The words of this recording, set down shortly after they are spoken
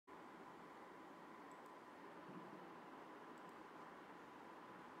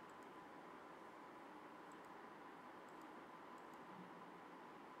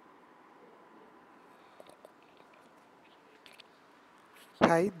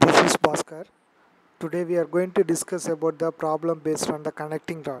Hi, this is Bhaskar. Today we are going to discuss about the problem based on the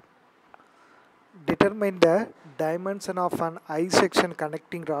connecting rod. Determine the dimension of an I-section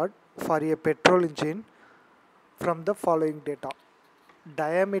connecting rod for a petrol engine from the following data.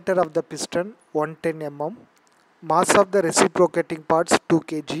 Diameter of the piston 110 mm, mass of the reciprocating parts 2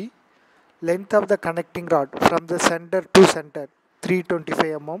 kg, length of the connecting rod from the center to center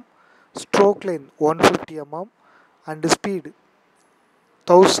 325 mm, stroke length 150 mm, and speed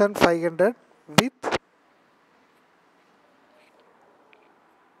 1500 with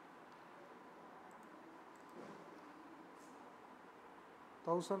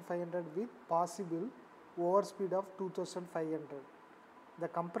 1500 with possible overspeed of 2500. The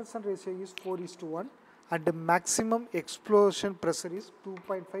compression ratio is 4:1 and the maximum explosion pressure is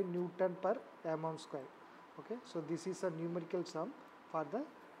 2.5 Newton per mm square. Okay, so this is a numerical sum for the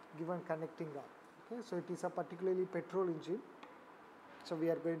given connecting rod. Okay, so it is a particularly petrol engine. So we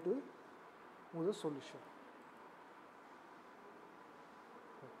are going to move the solution.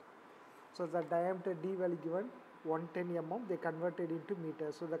 So the diameter D value given 110 mm, they converted into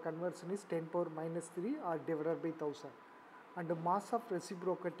meter. So the conversion is 10 power minus 3 or divided by 1000. And the mass of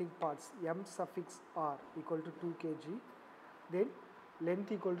reciprocating parts m suffix r equal to 2 kg. Then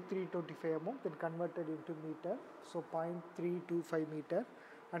length equal to 325 mm, then converted into meter. So 0.325 meter.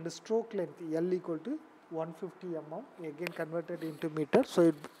 And the stroke length L equal to 150 mm, again converted into meter. So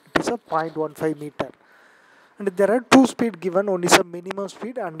it is a 0.15 meter. And there are two speed given, one is a minimum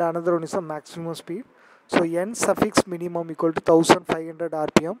speed and another one is a maximum speed. So n suffix minimum equal to 1500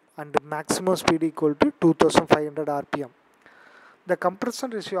 rpm and maximum speed equal to 2500 rpm. The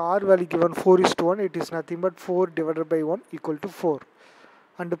compression ratio R value given 4:1, it is nothing but 4 divided by 1 equal to 4.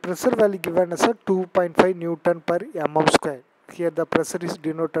 And the pressure value given as a 2.5 Newton per mm square. Here the pressure is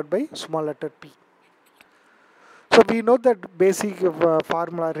denoted by small letter p. So we know that basic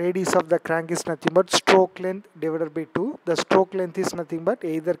formula radius of the crank is nothing but stroke length divided by 2. The stroke length is nothing but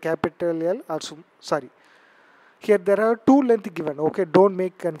either capital L or sorry. Here there are two length given. Okay, don't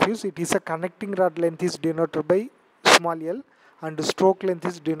make confuse. It is a connecting rod length is denoted by small l and the stroke length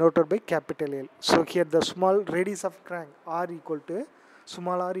is denoted by capital L. So here the small radius of crank r equal to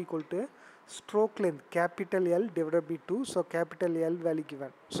small r equal to stroke length capital L divided by 2. So capital L value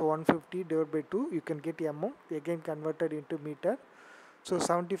given. So 150 divided by 2 you can get mm, again converted into meter. So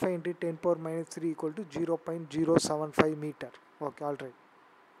 75 into 10 power minus 3 equal to 0.075 meter. Okay, alright.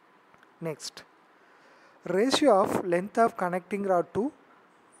 Next, ratio of length of connecting rod to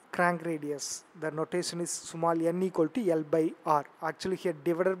crank radius. The notation is small n equal to L by R. Actually here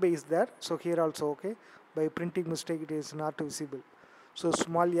divided by is there. So here also okay. By printing mistake it is not visible. So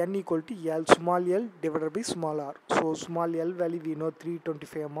small n equal to L small l divided by small r. So small l value we know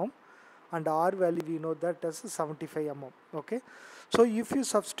 325 mm and r value we know that as 75 mm. Okay. So if you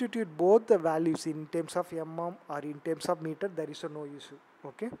substitute both the values in terms of mm or in terms of meter, there is no issue.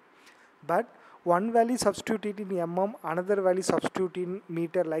 Okay. But one value substitute in mm, another value substitute in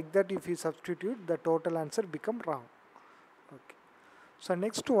meter, like that if you substitute the total answer become wrong. Okay. So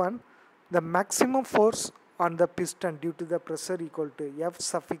next one, the maximum force on the piston due to the pressure equal to F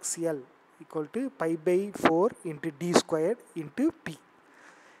suffix L equal to pi by 4 into D squared into P.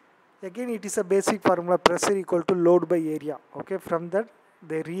 Again it is a basic formula, pressure equal to load by area. Okay, from that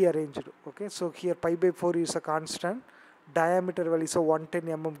they rearranged. Okay, so here pi by 4 is a constant, diameter value is a 110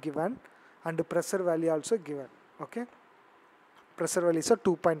 mm given and the pressure value also given. Okay, pressure value is a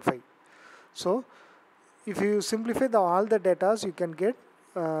 2.5. So if you simplify all the data, you can get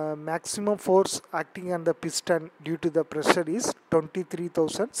maximum force acting on the piston due to the pressure is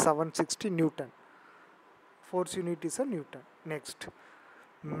 23,760 Newton. Force unit is a Newton. Next,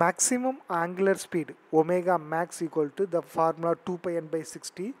 maximum angular speed omega max equal to the formula 2 pi n by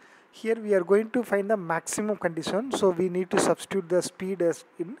 60. Here we are going to find the maximum condition, so we need to substitute the speed as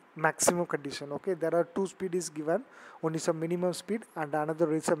in maximum condition. Okay, there are two speed is given, one is a minimum speed and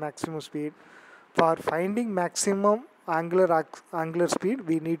another is a maximum speed. For finding maximum angular speed,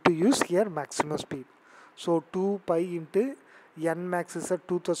 we need to use here maximum speed. So 2 pi into n max is a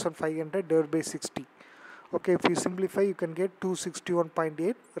 2500 divided by 60. Okay, if you simplify, you can get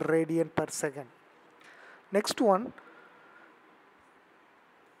 261.8 radian per second. Next one,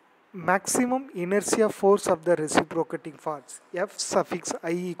 maximum inertia force of the reciprocating parts. F suffix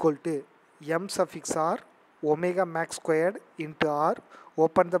I equal to m suffix r omega max squared into r,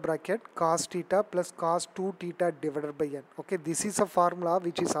 open the bracket, cos theta plus cos 2 theta divided by n. Okay, this is a formula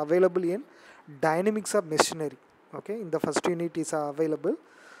which is available in dynamics of machinery. Okay, in the first unit is available.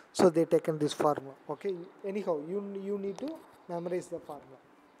 So they taken this formula. Okay, anyhow you need to memorize the formula.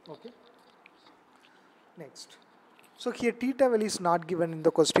 Okay, next, So here theta value is not given in the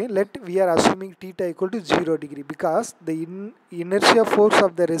question. We are assuming theta equal to 0 degree because the inertia force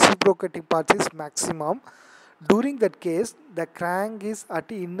of the reciprocating parts is maximum. During that case, the crank is at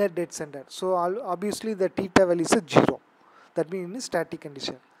the inner dead center. So obviously the theta value is a 0. That means in static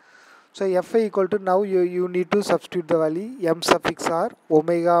condition. So Fi equal to, now you need to substitute the value m suffix r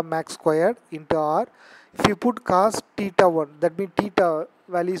omega max squared into r. If you put cos theta 1, that means theta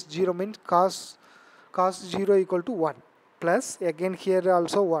value is 0, means cos 0 equal to 1, plus again here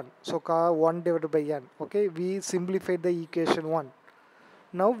also 1, so 1 divided by n. Okay, we simplified the equation 1.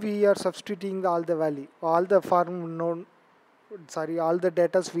 Now we are substituting all the value, all the all the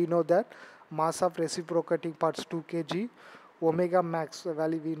data we know that mass of reciprocating parts 2 kg, omega max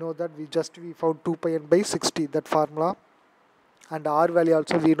value we know that we found 2 pi n by 60, that formula, and r value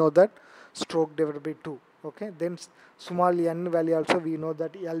also we know that stroke divided by 2. Okay, then small n value also we know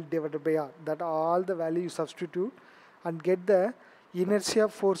that L divided by R, that all the value you substitute and get the inertia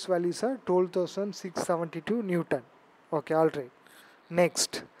force values are 12,672 Newton. Okay, all right.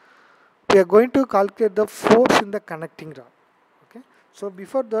 Next, we are going to calculate the force in the connecting rod. Okay, so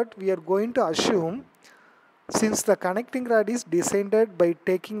before that we are going to assume, since the connecting rod is descended by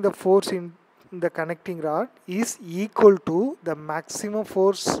taking the force in the connecting rod is equal to the maximum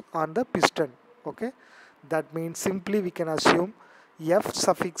force on the piston. Okay, that means simply we can assume F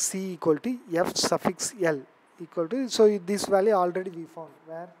suffix C equal to F suffix L equal to, so this value already we found,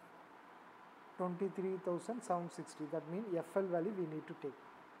 where 23,760, that means FL value we need to take.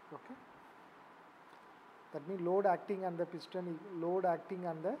 Okay, that means load acting on the piston equal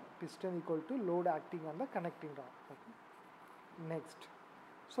to load acting on the connecting rod. Okay. Next,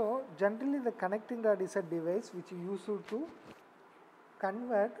 so generally the connecting rod is a device which is used to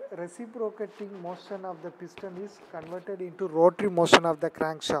convert reciprocating motion of the piston is converted into rotary motion of the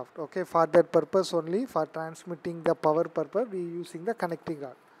crankshaft. Okay, for that purpose only, for transmitting the power purpose, we using the connecting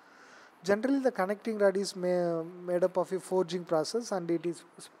rod. Generally the connecting rod is made up of a forging process, and it is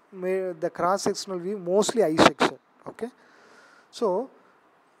made, the cross sectional view mostly I section. Okay, so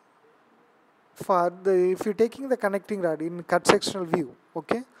if you taking the connecting rod in cut sectional view,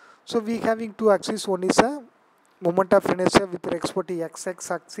 okay, so we having two axes. One is a moment of inertia with respect to x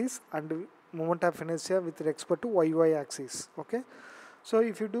axis and moment of inertia with respect to y axis. Okay, so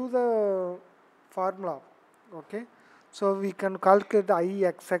if you do the formula, okay, so we can calculate the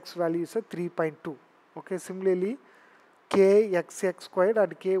Ixx value is a 3.2. Okay, similarly kxx squared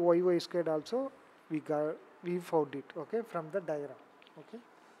and kyy squared also we found it. Okay, from the diagram. Okay,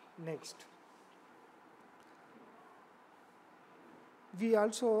 next we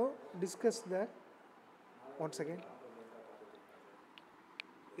also discussed that once again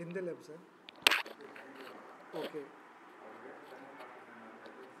in the lab, sir. Okay.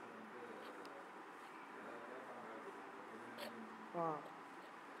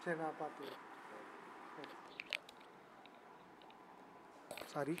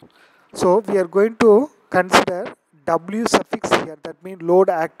 Sorry. So we are going to consider W suffix here, that means load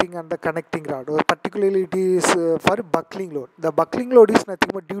acting on the connecting rod, or particularly it is for buckling load. The buckling load is nothing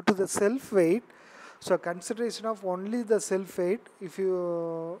but due to the self weight. So consideration of only the self weight, if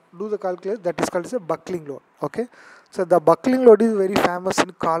you do the calculation, that is called as a buckling load. Okay, so the buckling load is very famous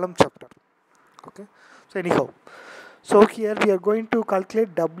in column chapter. Okay, so anyhow, so here we are going to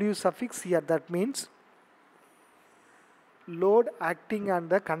calculate W suffix here, that means load acting on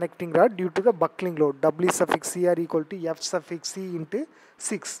the connecting rod due to the buckling load. W suffix C are equal to F suffix C into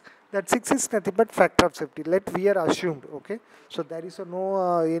 6. That 6 is nothing but factor of safety. We are assumed. Okay, so there is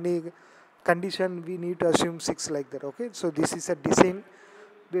no any condition we need to assume 6 like that. Okay, so this is a design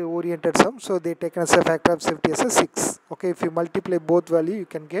oriented sum, so they taken as a factor of safety as a 6. Okay, if you multiply both value, you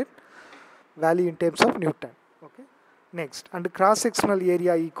can get value in terms of Newton. Okay, next, and cross sectional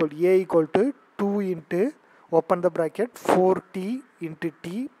area equal to 2 into open the bracket 4t into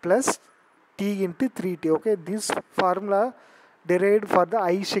t plus t into 3t. Okay, this formula derived for the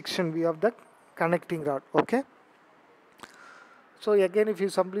I section view of the connecting rod. Okay, so again if you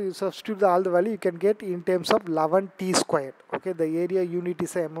simply substitute all the value, you can get in terms of 11t squared. Okay, the area unit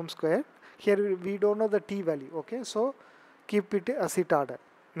is a mm squared. Here we don't know the t value. Okay, so keep it as it order.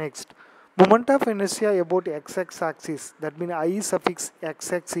 Next, moment of inertia about xx axis, that means I suffix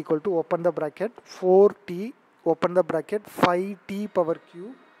xx equal to open the bracket 4t open the bracket 5t power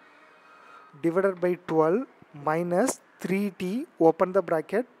cube divided by 12 minus 3t open the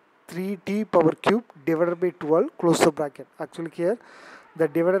bracket 3t power cube divided by 12 close the bracket. Actually here the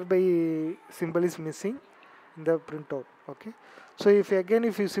divided by symbol is missing in the printout. Okay, so if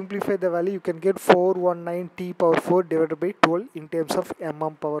you simplify the value, you can get 419t power 4 divided by 12 in terms of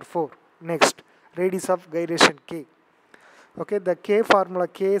mm power 4. Next, radius of gyration k. Okay, the K formula,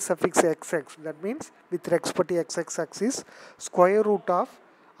 K suffix xx, that means with respect to xx axis, square root of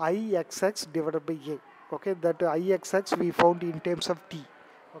Ixx divided by A. Okay, that Ixx we found in terms of t.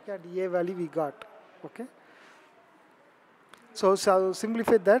 Okay, and A value we got. Okay, so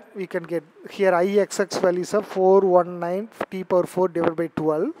simplify that, we can get here Ixx value is of 419 t power 4 divided by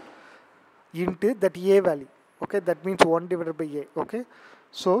 12 into that A value. Okay, that means 1 divided by A. Okay,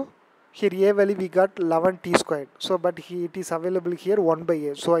 so here A value we got 11 t squared. So but it is available here 1 by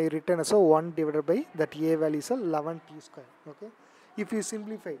A. So I written as a 1 divided by that A value is 11 t squared. Okay, if you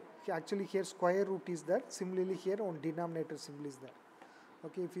simplify, actually here square root is there. Similarly here on denominator symbol is there.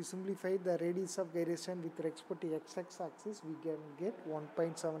 Okay, if you simplify the radius of gyration with respect to x-axis axis, we can get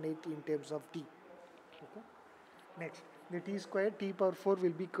 1.78 in terms of t. Okay. Next, the t squared, t power 4 will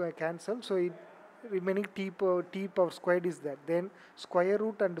be cancelled. So it remaining t power squared is there. Then square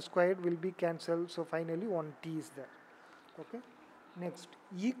root and squared will be cancelled. So finally 1 t is there. Okay. Next,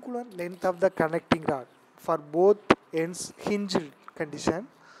 equivalent length of the connecting rod for both ends hinged condition.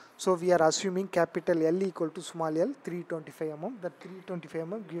 So we are assuming capital L equal to small l 325 mm. The 325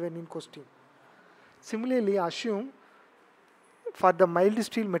 mm given in question. Similarly, assume for the mild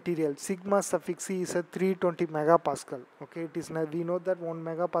steel material, sigma suffix C is a 320 megapascal. Okay, it is we know that 1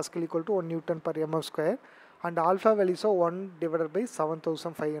 megapascal equal to 1 Newton per mm square, and alpha value is 1 divided by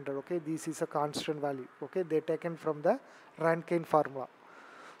 7500. Okay, this is a constant value. Okay, they taken from the Rankine formula.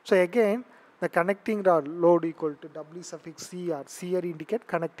 So again, the connecting rod load equal to W suffix CR. CR indicate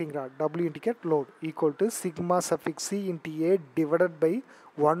connecting rod, W indicate load equal to sigma suffix C into A divided by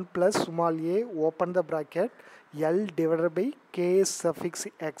 1 plus small a open the bracket L divided by K suffix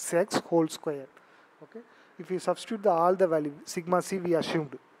XX whole square. Okay. If you substitute all the value, sigma C we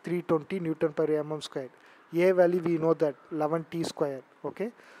assumed 320 Newton per mm square. A value we know that 11 T square.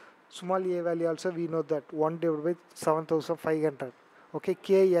 Okay. Small a value also we know that 1 divided by 7500. Okay,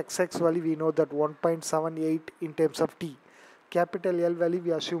 Kxx value we know that 1.78 in terms of t. Capital L value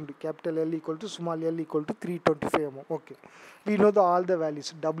we assumed capital L equal to small l equal to 325 mm. Okay, we know all the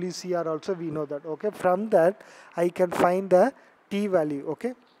values. WCR also we know that. Okay, from that I can find the t value.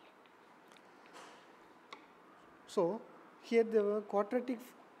 Okay, so here the quadratic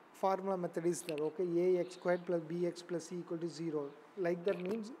formula method is there. Okay, ax squared plus bx plus c equal to 0. Like that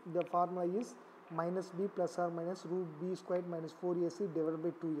means the formula is minus b plus or minus root b squared minus 4ac divided by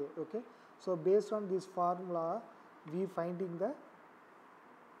 2a. Okay, so based on this formula we finding the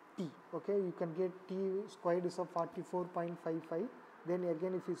t. Okay, you can get t squared is of 44.55. Then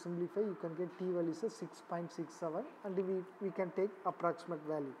again if you simplify you can get t value is 6.67, and we can take approximate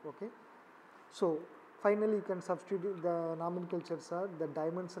value. Okay, so finally you can substitute the nomenclatures are the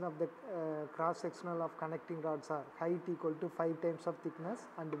dimension of the cross sectional of connecting rods are height equal to 5 times of thickness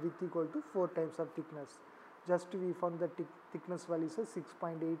and width equal to 4 times of thickness. Just we found the thickness value is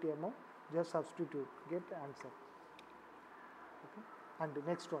 6.8 mm. Just substitute, get answer. Okay. And the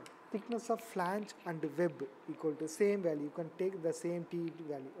next one, thickness of flange and web equal to same value. You can take the same t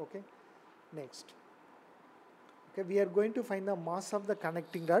value. Okay. Next. Okay, we are going to find the mass of the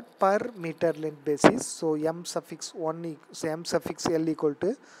connecting rod per meter length basis. So m suffix 1 so m suffix l equal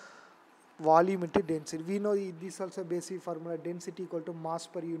to volume into density. We know this also basic formula, density equal to mass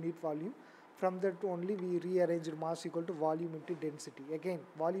per unit volume. From that only we rearranged mass equal to volume into density. Again,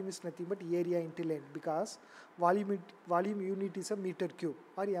 volume is nothing but area into length, because volume unit is a meter cube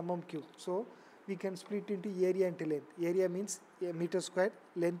or mm cube. So we can split into area into length. Area means a meter square,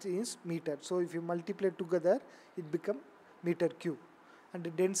 length is meter. So if you multiply together, it become meter cube. And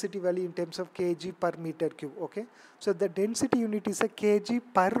the density value in terms of kg per meter cube. Okay, so the density unit is a kg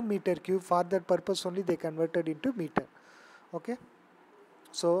per meter cube. For that purpose only they converted into meter. Okay,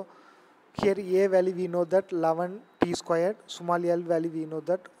 so here a value we know that 11 t squared, small l value we know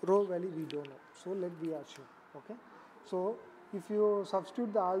that, rho value we don't know. So let me assume. Okay, so if you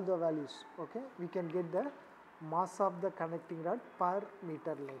substitute all the values, okay, we can get the mass of the connecting rod per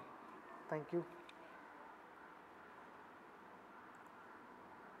meter length. Thank you.